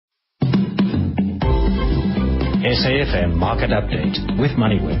SAFM Market Update with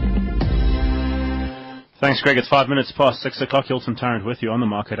MoneyWeb. Thanks, Greg. It's 5 minutes past 6 o'clock. Hilton Tarrant with you on the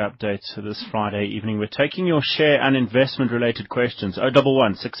Market Update this Friday evening. We're taking your share and investment-related questions.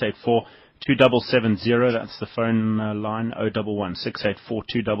 011 684 2770. That's the phone line. 011 684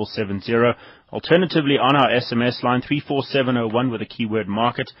 2770. Alternatively, on our SMS line, 34701 with the keyword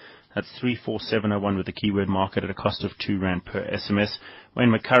market. That's 34701 with the keyword market at a cost of R2 per SMS.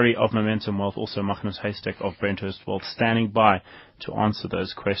 Wayne McCurry of Momentum Wealth, also Magnus Haystack of Brenthurst Wealth, standing by to answer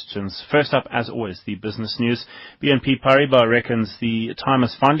those questions. First up, as always, the business news. BNP Paribas reckons the time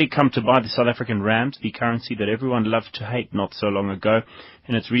has finally come to buy the South African rand, the currency that everyone loved to hate not so long ago.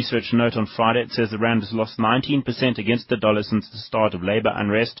 In its research note on Friday, it says the rand has lost 19% against the dollar since the start of labour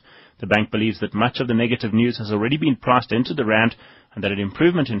unrest. The bank believes that much of the negative news has already been priced into the rand and that an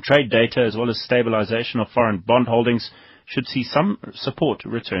improvement in trade data as well as stabilization of foreign bond holdings should see some support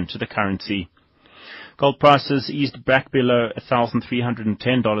return to the currency. Gold prices eased back below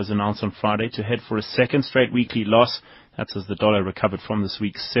 $1,310 an ounce on Friday to head for a second straight weekly loss. That's as the dollar recovered from this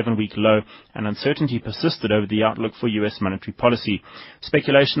week's 7-week low, and uncertainty persisted over the outlook for U.S. monetary policy.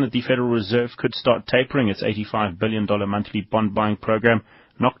 Speculation that the Federal Reserve could start tapering its $85 billion monthly bond buying program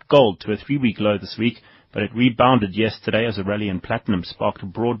knocked gold to a 3-week low this week, but it rebounded yesterday as a rally in platinum sparked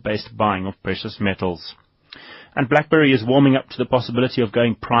broad-based buying of precious metals. And BlackBerry is warming up to the possibility of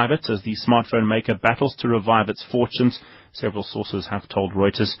going private as the smartphone maker battles to revive its fortunes, several sources have told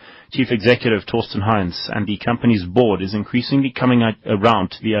Reuters. Chief Executive Torsten Heinz and the company's board is increasingly coming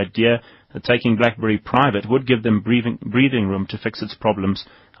around to the idea that taking BlackBerry private would give them breathing room to fix its problems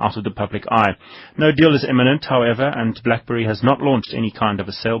out of the public eye. No deal is imminent, however, and BlackBerry has not launched any kind of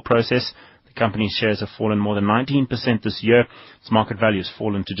a sale process. The company's shares have fallen more than 19% this year. Its market value has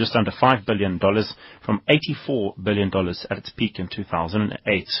fallen to just under $5 billion from $84 billion at its peak in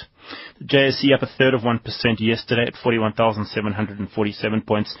 2008. The JSE up 1/3% yesterday at 41,747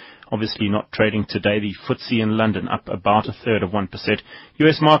 points. Obviously not trading today. The FTSE in London up about 1/3%.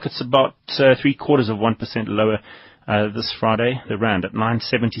 US markets about 0.75% lower this Friday. The rand at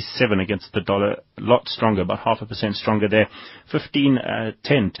 9.77 against the dollar, a lot stronger, about 0.5% stronger there.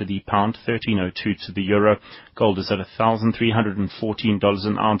 15.10 to the pound, 13.02 to the euro. Gold is at $1,314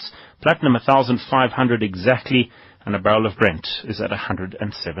 an ounce. Platinum $1,500 exactly, and a barrel of Brent is at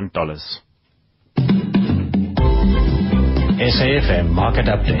 $107. SAFM Market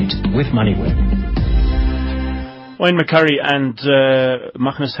Update with MoneyWeb. Wayne McCurry and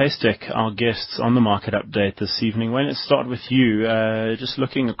Magnus Haystack, our guests on the Market Update this evening. Wayne, let's start with you. Just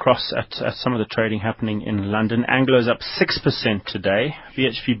looking across at some of the trading happening in London. Anglo's up 6% today.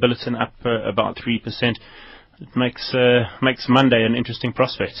 BHP Billiton up about 3%. It makes Monday an interesting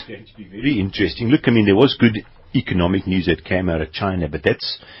prospect. It's going to be very interesting. Look, I mean, there was good economic news that came out of China, but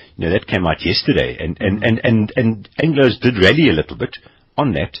that came out yesterday, and Anglo's did rally a little bit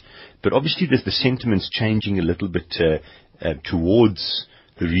on that. But obviously, the sentiment's changing a little bit towards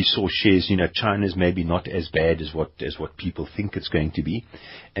the resource shares. You know, China's maybe not as bad as what people think it's going to be,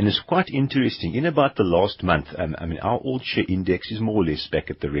 and it's quite interesting. In about the last month, I mean, our all share index is more or less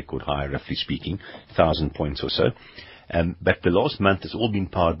back at the record high, roughly speaking, 1,000 points or so. But the last month has all been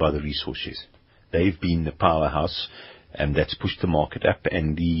powered by the resource shares. They've been the powerhouse, and that's pushed the market up,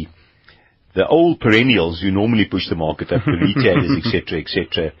 and the old perennials who normally push the market up, the retailers,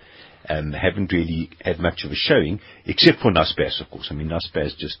 etc., haven't really had much of a showing, except for Naspers, of course. I mean,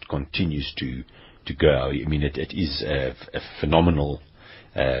 Naspers just continues to go. I mean, it is a phenomenal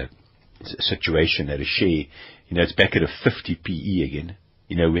situation that a share, you know, it's back at a 50 PE again.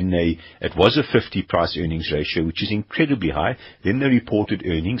 You know, when it was a 50 price earnings ratio, which is incredibly high. Then they reported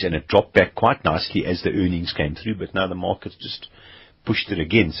earnings, and it dropped back quite nicely as the earnings came through. But now the market's just pushed it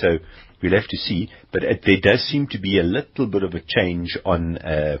again. So we'll have to see. But there does seem to be a little bit of a change on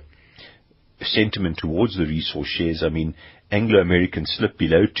sentiment towards the resource shares. I mean, Anglo American slipped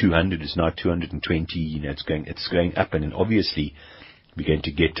below 200, is now 220. You know, it's going up, and then obviously we're going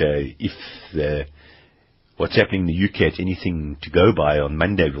to get what's happening in the UK at anything to go by on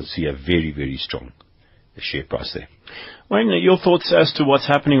Monday. We'll see a very, very strong share price there. Wayne, your thoughts as to what's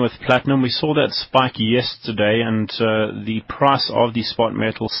happening with platinum? We saw that spike yesterday, and the price of the spot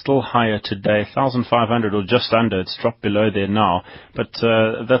metal still higher today, 1,500 or just under. It's dropped below there now, but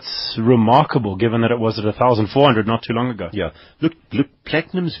that's remarkable given that it was at 1,400 not too long ago. Yeah, look,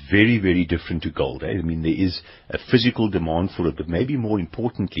 platinum's very, very different to gold. I mean, there is a physical demand for it, but maybe more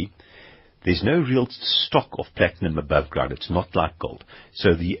importantly, there's no real stock of platinum above ground. It's not like gold.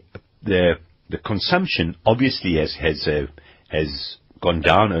 So the consumption obviously has gone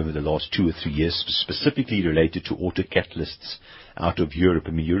down over the last 2 or 3 years, specifically related to auto catalysts out of Europe.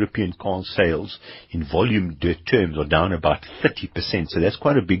 I mean, European car sales in volume terms are down about 30%. So that's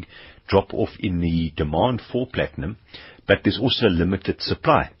quite a big drop off in the demand for platinum. But there's also limited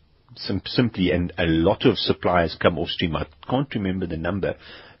supply. Simply, and a lot of supply has come off stream. I can't remember the number,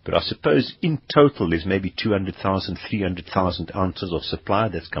 but I suppose in total there's maybe 200,000, 300,000 ounces of supply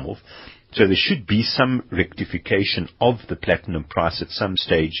that's come off. So there should be some rectification of the platinum price at some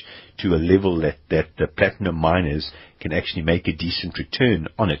stage to a level that the platinum miners can actually make a decent return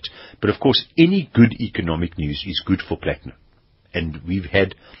on it. But of course, any good economic news is good for platinum. And we've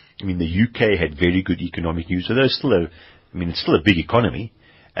had, I mean, the UK had very good economic news, although it's still it's still a big economy.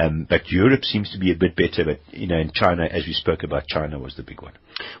 But Europe seems to be a bit better. But, in China, as we spoke about, China was the big one.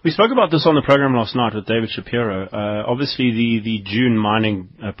 We spoke about this on the program last night with David Shapiro. Obviously, the June mining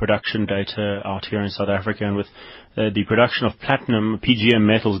production data out here in South Africa, and with the production of platinum, PGM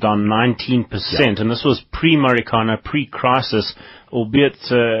metals down 19%. Yeah. And this was pre-Marikana, pre-crisis,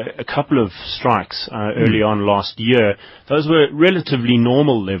 albeit a couple of strikes early on last year. Those were relatively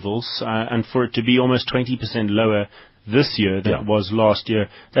normal levels, and for it to be almost 20% lower this year than it was last year,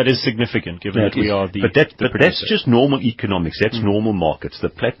 that is significant, given that we are the But that's just normal economics. That's normal markets. The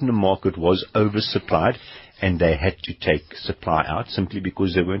platinum market was oversupplied, and they had to take supply out simply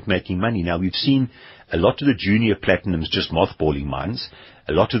because they weren't making money. Now, we've seen a lot of the junior platinums just mothballing mines.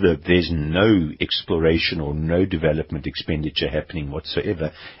 A lot of there's no exploration or no development expenditure happening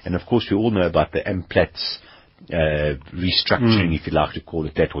whatsoever. And of course, we all know about the Amplats restructuring, if you like to call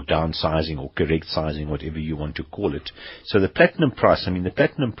it that, or downsizing or correct sizing, whatever you want to call it. So the platinum price,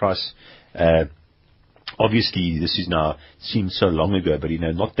 obviously this is now, seems so long ago, but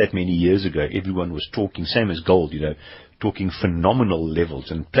not that many years ago, everyone was talking, same as gold, talking phenomenal levels.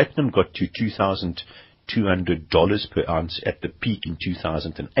 And platinum got to $2,200 per ounce at the peak in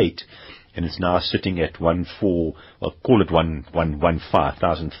 2008. And it's now sitting at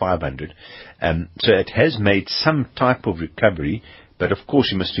 1,500. So it has made some type of recovery, but of course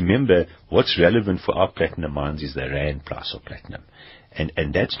you must remember what's relevant for our platinum mines is the rand price of platinum.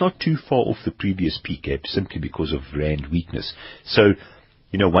 And that's not too far off the previous peak, simply because of rand weakness. So,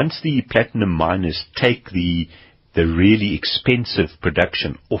 once the platinum miners take the really expensive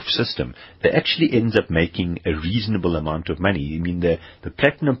production off system, they actually ends up making a reasonable amount of money. I mean, the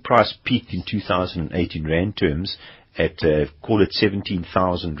platinum price peaked in 2008 in rand terms at, call it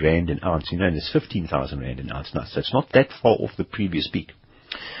 17,000 rand an ounce. And it's 15,000 rand an ounce now. So it's not that far off the previous peak.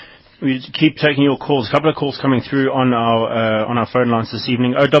 We keep taking your calls. A couple of calls coming through on our phone lines this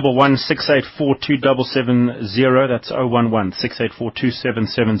evening. 011-684-2770. That's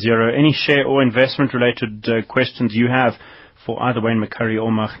 011-684-2770. Any share or investment related questions you have for either Wayne McCurry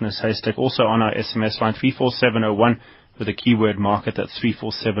or Magnus Haystack. Also on our SMS line 34701 with the keyword market. That's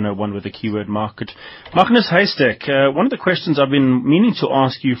 34701 with the keyword market. Magnus Haystack, one of the questions I've been meaning to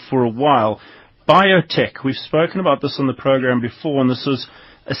ask you for a while, biotech. We've spoken about this on the program before, and this was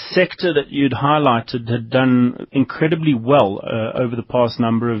a sector that you'd highlighted had done incredibly well over the past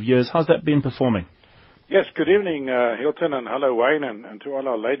number of years. How's that been performing? Yes, good evening, Hilton, and hello, Wayne, and to all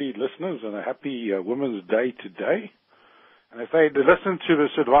our lady listeners, and a happy Women's Day today. And if they'd listened to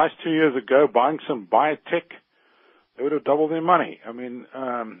this advice 2 years ago, buying some biotech, they would have doubled their money. I mean,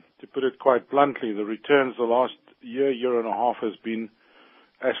 to put it quite bluntly, the returns the last year and a half has been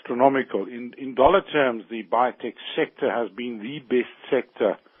astronomical. In dollar terms, the biotech sector has been the best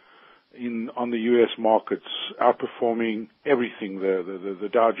sector on the U.S. markets, outperforming everything, the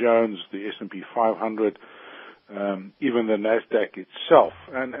Dow Jones, the S&P 500, even the NASDAQ itself.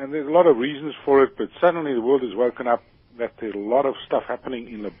 And there's a lot of reasons for it, but suddenly the world has woken up that there's a lot of stuff happening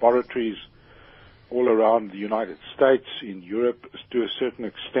in laboratories all around the United States, in Europe to a certain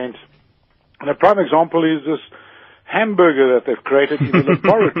extent. And a prime example is this hamburger that they've created in the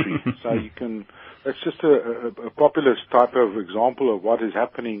laboratory. So that's just a popular type of example of what is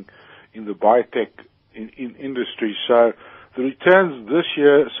happening in the biotech in industry. So the returns this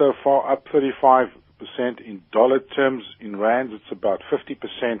year so far up 35% in dollar terms. In rands, it's about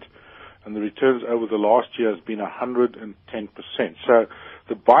 50%. And the returns over the last year has been 110%. So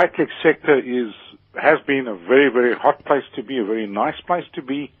the biotech sector has been a very, very hot place to be, a very nice place to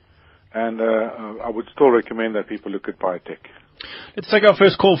be. And I would still recommend that people look at biotech. Let's take our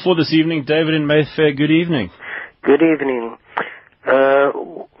first call for this evening. David in Mayfair, good evening. Good evening.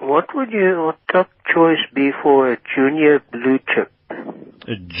 What would your top choice be for a junior blue chip?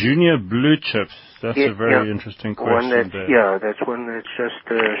 A junior blue chip? That's a very interesting question. That's one that's just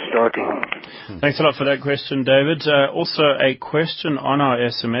starting. Thanks a lot for that question, David. Also a question on our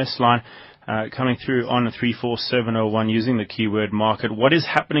SMS line. coming through on 34701 using the keyword market. What is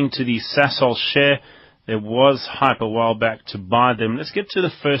happening to the Sasol share? There was hype a while back to buy them. Let's get to the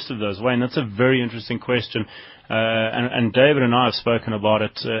first of those. Wayne, that's a very interesting question. And David and I have spoken about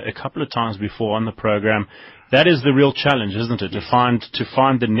it a couple of times before on the program. That is the real challenge, isn't it? To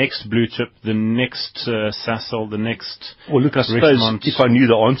find the next blue chip, the next Sasol, the next. Well, look, I suppose if I knew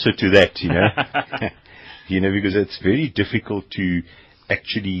the answer to that, because it's very difficult to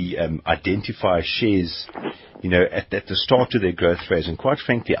actually identify shares, at the start of their growth phase. And quite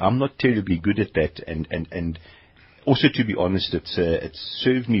frankly, I'm not terribly good at that. And also, to be honest, it's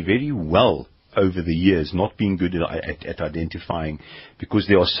served me very well over the years, not being good at identifying, because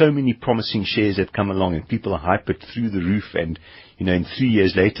there are so many promising shares that come along and people hype it through the roof, and in 3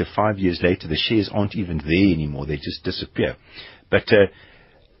 years later, 5 years later, the shares aren't even there anymore. They just disappear. But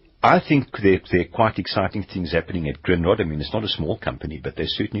I think there are quite exciting things happening at Grindrod. I mean, it's not a small company, but they've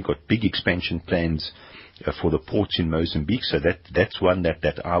certainly got big expansion plans for the ports in Mozambique. So that's one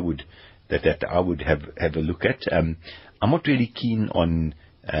that I would have a look at. I'm not really keen on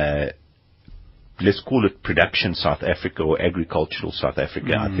let's call it production South Africa or agricultural South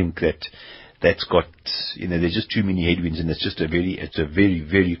Africa. I think that's got, there's just too many headwinds, and it's a very,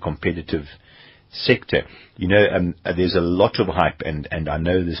 very competitive sector. There's a lot of hype, and I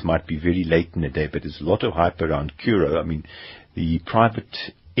know this might be very late in the day, but there's a lot of hype around Curro. I mean, the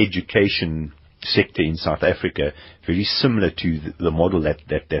private education sector in South Africa, very similar to the model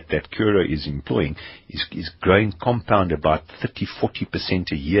that Curro is employing, is growing compound about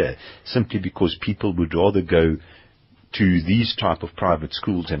 30-40% a year, simply because people would rather go to these type of private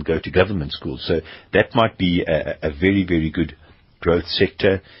schools and go to government schools. So that might be a very, very good growth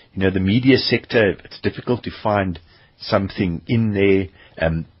sector. The media sector, it's difficult to find something in there.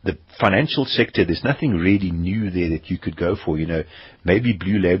 The financial sector, there's nothing really new there that you could go for. Maybe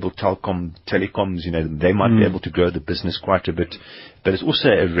Blue Label telecoms, they might be able to grow the business quite a bit, but it's also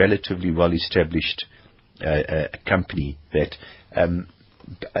a relatively well-established company that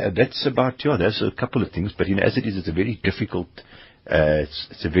that's about, there's a couple of things, but as it is, it's very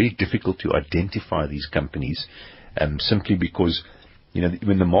difficult to identify these companies, simply because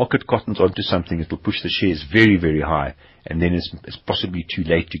when the market cottons onto something, it'll push the shares very, very high, and then it's possibly too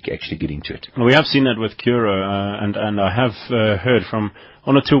late to actually get into it. Well, we have seen that with Curro, and I have heard from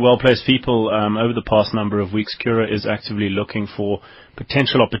one or two well-placed people over the past number of weeks. Curro is actively looking for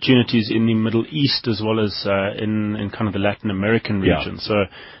potential opportunities in the Middle East as well as in kind of the Latin American region. Yeah. So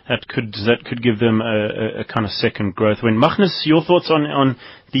that could give them a kind of second growth. When Magnus, your thoughts on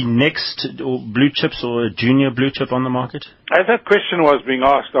the next blue chips or junior blue chip on the market? As that question was being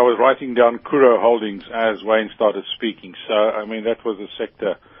asked, I was writing down Curro Holdings as Wayne started speaking. So, I mean, that was a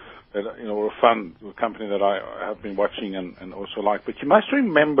sector that, or a company that I have been watching and also like. But you must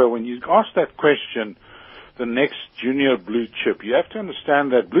remember, when you ask that question, the next junior blue chip, you have to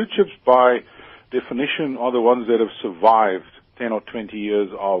understand that blue chips, by definition, are the ones that have survived 10 or 20 years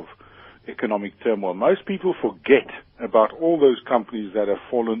of economic turmoil. Most people forget about all those companies that have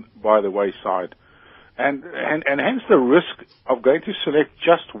fallen by the wayside. And hence the risk of going to select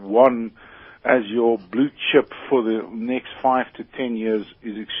just one as your blue chip for the next 5 to 10 years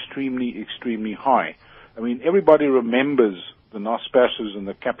is extremely, extremely high. I mean, everybody remembers the Naspers and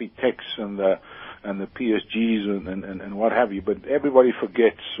the Capitec's and the PSGs and what have you, but everybody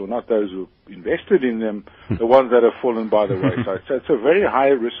forgets, or not those who invested in them, the ones that have fallen by the wayside. So it's a very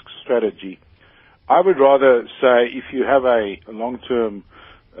high-risk strategy. I would rather say, if you have a long-term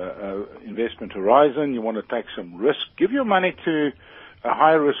investment horizon, you want to take some risk, give your money to a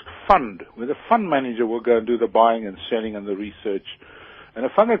high-risk fund, where the fund manager will go and do the buying and selling and the research. And a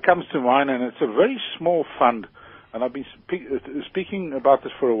fund that comes to mind, and it's a very small fund, and I've been speaking about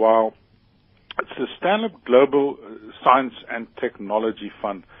this for a while. It's the Stanlib Global Science and Technology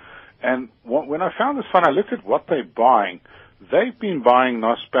Fund. And when I found this fund, I looked at what they're buying. They've been buying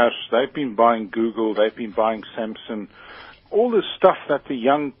Naspers, they've been buying Google, they've been buying Samsung, all the stuff that the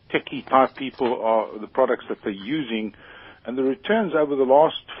young techie type people are, the products that they're using. And the returns over the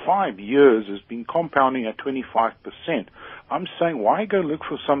last 5 years has been compounding at 25%. I'm saying, why go look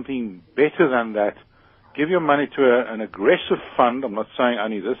for something better than that? Give your money to an aggressive fund. I'm not saying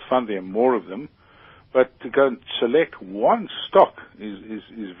only this fund, there are more of them. But to go and select one stock is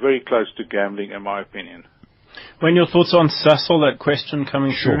very close to gambling, in my opinion. Wayne, your thoughts on Sasol, that question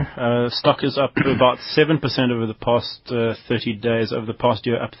coming through? Stock is up about 7% over the past 30 days. Over the past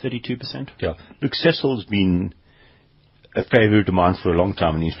year, up 32%. Yeah. Look, Sasol's been a favorite of mine for a long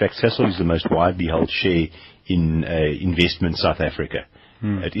time. And in fact, Sasol is the most widely held share in investment South Africa.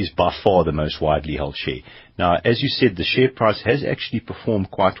 It is by far the most widely held share. Now, as you said, the share price has actually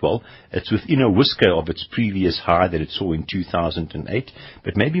performed quite well. It's within a whisker of its previous high that it saw in 2008.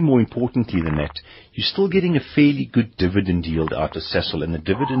 But maybe more importantly than that, you're still getting a fairly good dividend yield out of Sasol, and the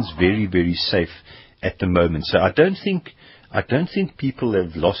dividend's very, very safe at the moment. So I don't think people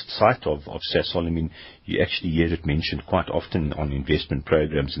have lost sight of Sasol. I mean, you actually hear it mentioned quite often on investment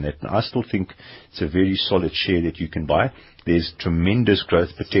programs and that. And I still think it's a very solid share that you can buy. There's tremendous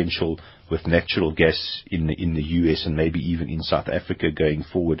growth potential with natural gas in the US and maybe even in South Africa going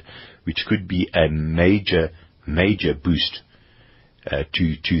forward, which could be a major boost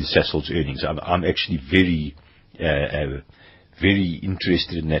to Sasol's earnings. I'm actually very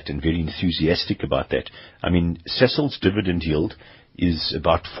interested in that and very enthusiastic about that. I mean, Sasol's dividend yield is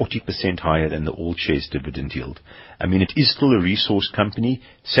about 40% higher than the All Shares dividend yield. I mean, it is still a resource company.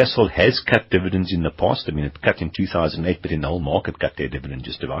 Sasol has cut dividends in the past. I mean, it cut in 2008, but then the whole market cut their dividend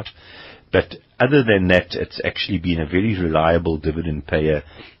just about. But other than that, it's actually been a very reliable dividend payer.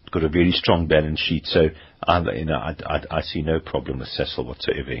 It's got a very strong balance sheet. So, I see no problem with Sasol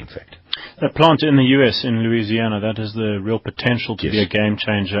whatsoever, in fact. The plant in the US, in Louisiana, that has the real potential to be a game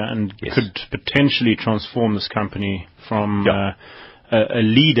changer and could potentially transform this company from a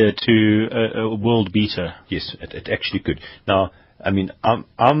leader to a world beater. Yes, it actually could. Now, I mean,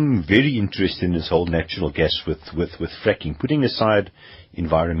 I'm very interested in this whole natural gas with fracking. Putting aside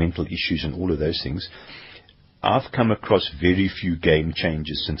environmental issues and all of those things, I've come across very few game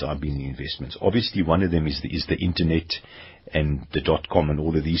changers since I've been in investments. Obviously, one of them is the internet and the .com and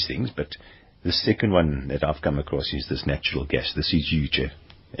all of these things. But the second one that I've come across is this natural gas. This is huge.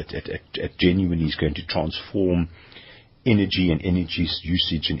 It genuinely is going to transform energy and energy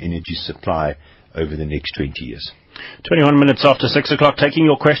usage and energy supply over the next 20 years. 21 minutes after 6 o'clock, taking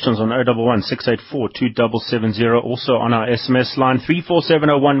your questions on 011 684 2770. Also on our SMS line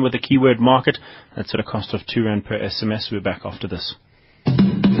 34701 with the keyword market. That's at a cost of R2 per SMS. We're back after this.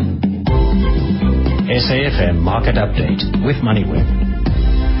 SAFM Market Update with MoneyWeb.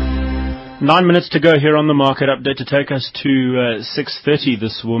 9 minutes to go here on the market update to take us to 6:30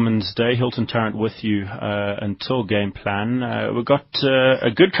 this Women's Day. Hilton Tarrant with you until game plan. We've got a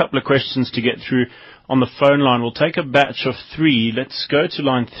good couple of questions to get through on the phone line. We'll take a batch of 3. Let's go to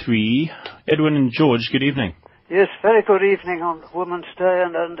line 3. Edwin and George, good evening. Yes, very good evening on Women's Day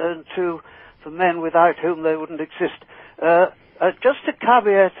and to the men without whom they wouldn't exist. Just a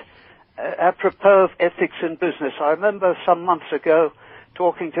caveat apropos of ethics in business. I remember some months ago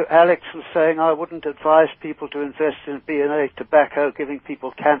talking to Alex and saying I wouldn't advise people to invest in B&A tobacco, giving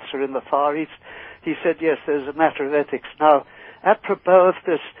people cancer in the Far East. He said, yes, there's a matter of ethics. Now, apropos of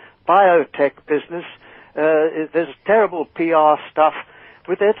this biotech business, there's terrible PR stuff.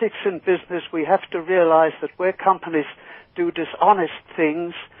 With ethics in business, we have to realize that where companies do dishonest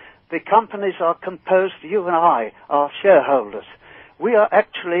things, the companies are composed, you and I, are shareholders. We are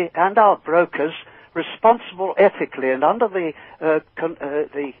actually, and our brokers, responsible ethically, and under the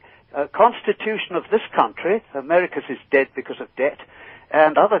constitution of this country, America's is dead because of debt,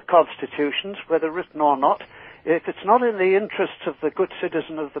 and other constitutions, whether written or not, if it's not in the interests of the good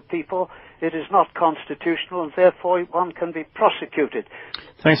citizen of the people, it is not constitutional, and therefore one can be prosecuted.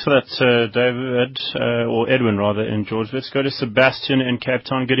 Thanks for that, David, or Edwin rather, in George. Let's go to Sebastian in Cape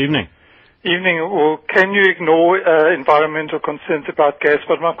Town. Good evening. Evening. Or can you ignore environmental concerns about gas?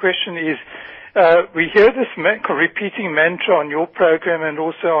 But my question is, we hear this repeating mantra on your program and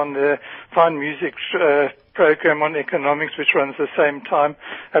also on the Fine Music program on economics, which runs the same time,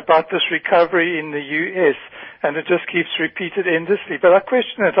 about this recovery in the U.S., and it just keeps repeated endlessly. But I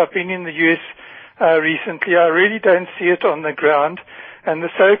question it. I've been in the U.S. recently. I really don't see it on the ground. And the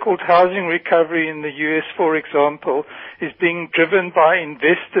so-called housing recovery in the U.S., for example, is being driven by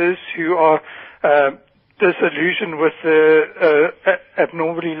investors who are disillusioned with the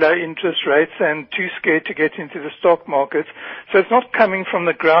abnormally low interest rates and too scared to get into the stock markets. So it's not coming from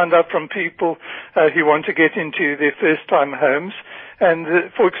the ground up from people who want to get into their first-time homes.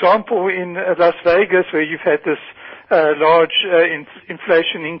 And for example, in Las Vegas, where you've had this large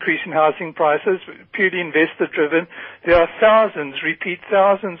inflation increase in housing prices, purely investor-driven, there are repeat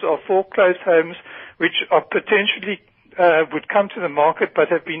thousands of foreclosed homes which are potentially would come to the market but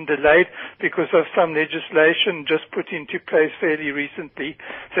have been delayed because of some legislation just put into place fairly recently.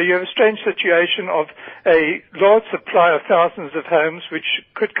 So you have a strange situation of a large supply of thousands of homes which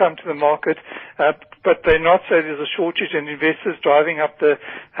could come to the market, but they're not, so there's a shortage and investors driving up the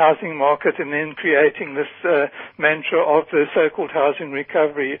housing market and then creating this mantra of the so-called housing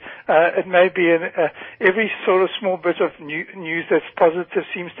recovery. It may be every sort of small bit of news that's positive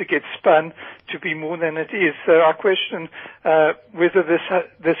seems to get spun to be more than it is. So I question whether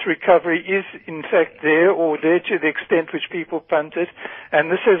this recovery is in fact there, or there to the extent which people punt it. And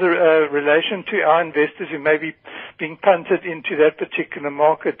this has a relation to our investors who may be being punted into that particular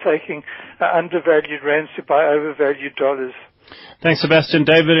market, taking undervalued rands to buy overvalued dollars. Thanks, Sebastian.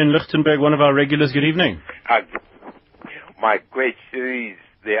 David in Lichtenberg, one of our regulars. Good evening. My question is,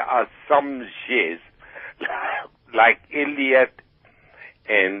 there are some shares like Elliott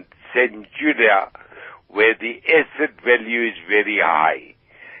and Centuria where the asset value is very high,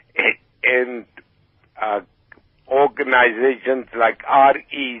 and organizations like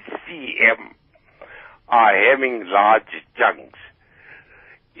RECM are having large chunks.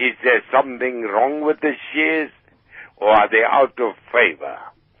 Is there something wrong with the shares, or are they out of favor?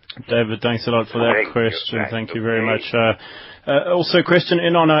 David, thanks a lot for that question. Thank you very much. Also, a question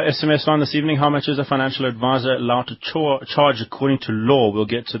in on our SMS line this evening. How much is a financial advisor allowed to charge according to law? We'll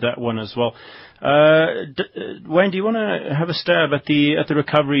get to that one as well. Wayne, do you want to have a stab at the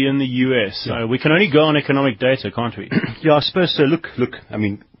recovery in the US? Yeah. We can only go on economic data, can't we? Yeah, I suppose so. Look, I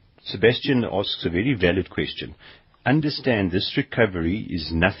mean, Sebastian asks a very valid question. Understand this recovery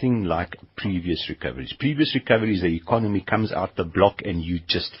is nothing like previous recoveries. Previous recoveries, the economy comes out the block and you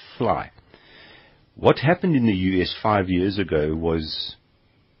just fly. What happened in the US 5 years ago was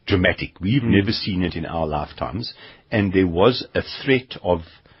dramatic. We've never seen it in our lifetimes. And there was a threat of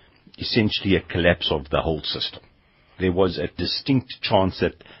essentially a collapse of the whole system. There was a distinct chance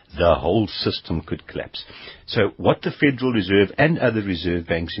that the whole system could collapse. So what the Federal Reserve and other reserve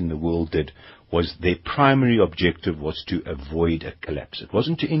banks in the world did was their primary objective was to avoid a collapse. It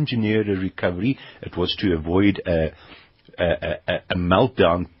wasn't to engineer a recovery. It was to avoid a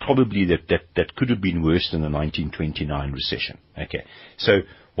meltdown, probably that could have been worse than the 1929 recession. Okay. So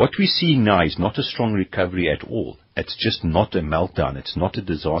what we're seeing now is not a strong recovery at all. It's just not a meltdown. It's not a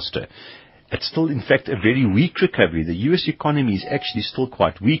disaster. It's still, in fact, a very weak recovery. The U.S. economy is actually still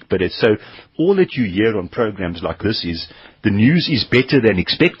quite weak, but it's so all that you hear on programs like this is the news is better than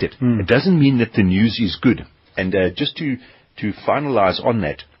expected. It doesn't mean that the news is good. And just to finalize on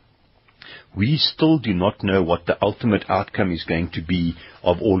that, we still do not know what the ultimate outcome is going to be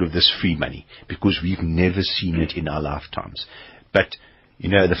of all of this free money, because we've never seen it in our lifetimes. But you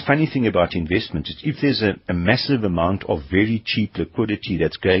know, the funny thing about investment is if there's a massive amount of very cheap liquidity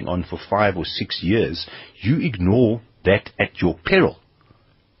that's going on for 5 or 6 years, you ignore that at your peril.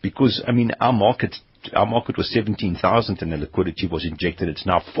 Because, I mean, our market was 17,000 and the liquidity was injected. It's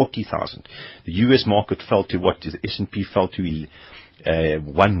now 40,000. The US market fell to what? The S&P fell to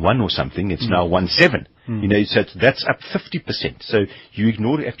 1.1 or something. It's now 1.7. You know, so that's up 50%. So you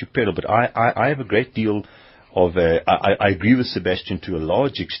ignore it at your peril. But I have a great deal of I agree with Sebastian to a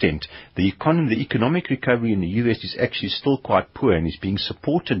large extent. The economic recovery in the US is actually still quite poor and is being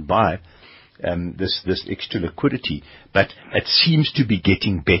supported by this extra liquidity, but it seems to be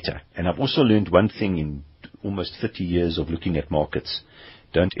getting better. And I've also learned one thing in almost 30 years of looking at markets.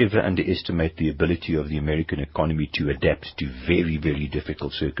 Don't ever underestimate the ability of the American economy to adapt to very, very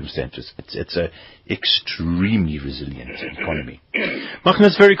difficult circumstances. It's an extremely resilient economy.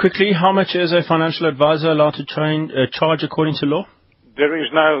 Magnus, very quickly, how much is a financial advisor allowed to charge according to law? There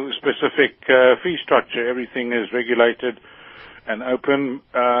is no specific fee structure. Everything is regulated and open.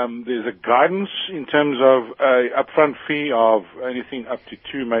 There's a guidance in terms of a upfront fee of anything up to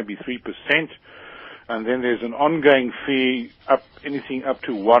 2, maybe 3%. And then there's an ongoing fee anything up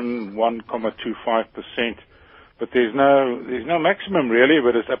to 1.25%. But there's no maximum really,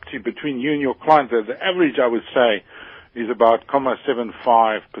 but it's up to between you and your client. The average, I would say, is about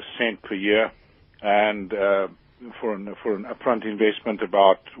 0.75% per year, and for an upfront investment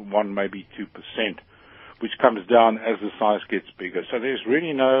about 1, maybe 2%, which comes down as the size gets bigger. So there's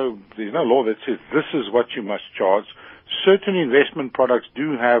no law that says this is what you must charge. Certain investment products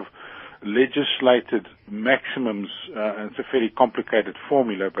do have legislated maximums, and it's a fairly complicated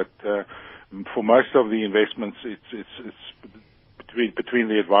formula, but for most of the investments, it's between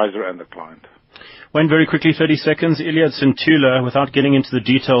the advisor and the client. Wayne, very quickly, 30 seconds. Iliad Centula, without getting into the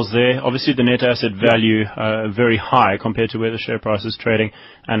details there, obviously the net asset value very high compared to where the share price is trading,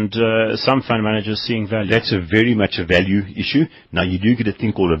 and some fund managers seeing value. That's very much a value issue. Now, you do get a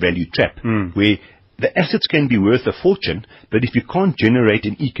thing called a value trap, where the assets can be worth a fortune, but if you can't generate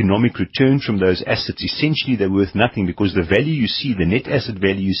an economic return from those assets, essentially they're worth nothing, because the value you see, the net asset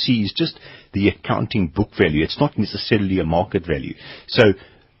value you see, is just the accounting book value. It's not necessarily a market value. So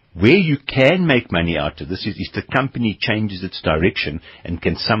Where you can make money out of this is if the company changes its direction and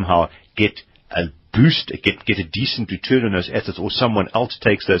can somehow get a boost, get a decent return on those assets, or someone else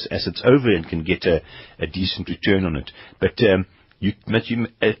takes those assets over and can get a decent return on it. But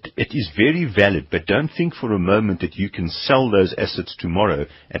it is very valid, but don't think for a moment that you can sell those assets tomorrow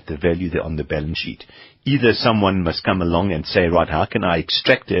at the value they're on the balance sheet. Either someone must come along and say, right, how can I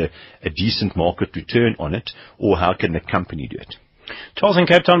extract a decent market return on it, or how can the company do it? Charles in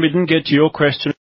Cape Town, we didn't get to your question.